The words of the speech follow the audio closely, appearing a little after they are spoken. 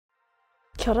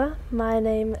Kia ora, my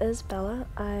name is Bella.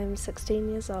 I'm 16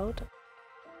 years old.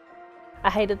 I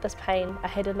hated this pain. I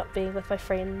hated not being with my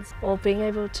friends or being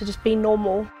able to just be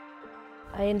normal.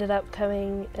 I ended up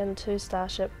coming into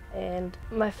Starship, and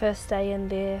my first day in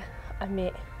there I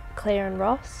met Claire and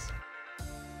Ross.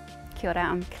 Kia ora,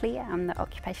 I'm Claire. I'm the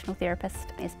occupational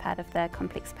therapist as part of the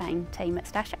complex pain team at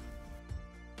Starship.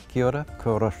 Kia ora,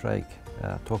 ko Rostrake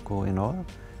tōku ingoa.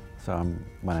 So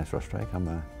my name's Rostrake. I'm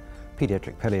a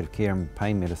paediatric palliative care and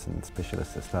pain medicine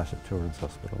specialist at Starship Children's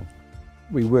Hospital.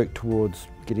 We work towards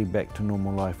getting back to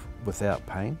normal life without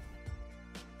pain.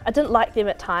 I didn't like them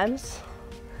at times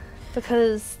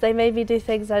because they made me do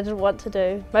things I didn't want to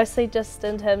do, mostly just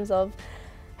in terms of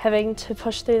having to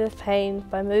push through the pain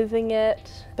by moving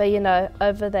it. But you know,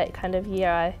 over that kind of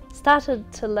year I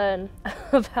started to learn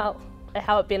about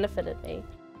how it benefited me.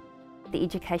 The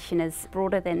education is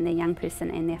broader than the young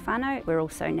person and their whānau. We're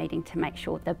also needing to make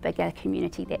sure the bigger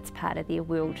community that's part of their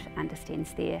world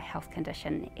understands their health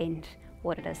condition and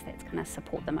what it is that's going to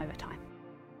support them over time.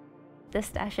 The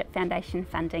Starship Foundation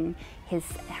funding has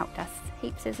helped us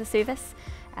heaps as a service.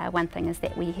 One thing is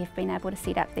that we have been able to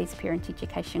set up these parent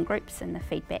education groups, and the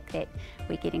feedback that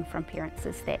we're getting from parents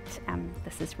is that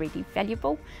this is really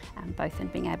valuable, both in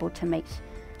being able to meet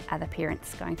other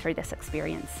parents going through this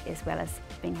experience as well as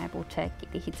being able to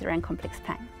get their heads around complex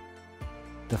pain.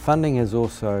 The funding has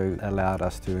also allowed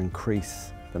us to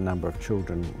increase the number of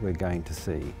children we're going to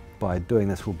see. By doing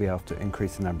this, we'll be able to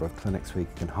increase the number of clinics we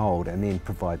can hold and then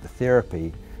provide the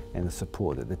therapy and the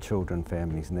support that the children and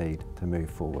families need to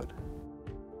move forward.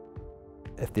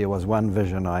 If there was one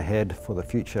vision I had for the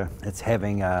future, it's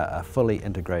having a fully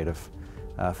integrative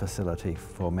facility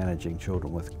for managing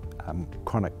children with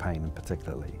chronic pain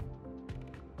particularly.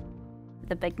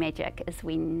 The big magic is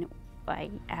when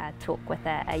I talk with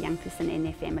a young person and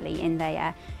their family and they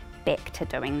are back to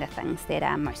doing the things that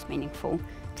are most meaningful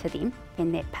to them,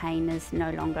 and that pain is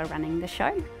no longer running the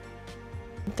show.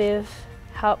 They've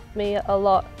helped me a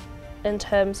lot in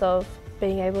terms of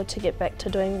being able to get back to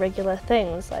doing regular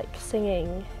things like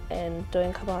singing and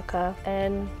doing kamaka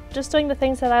and just doing the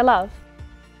things that I love.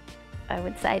 I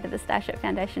would say to the Starship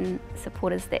Foundation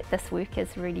supporters that this work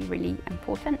is really, really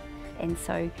important, and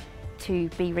so to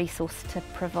be resourced to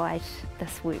provide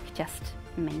this work just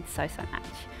means so much.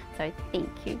 So thank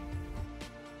you.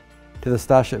 To the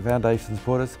Starship Foundation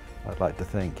supporters, I'd like to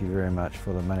thank you very much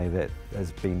for the money that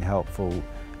has been helpful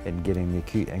in getting the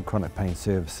acute and chronic pain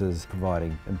services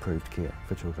providing improved care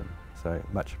for children. So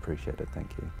much appreciated, thank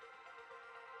you.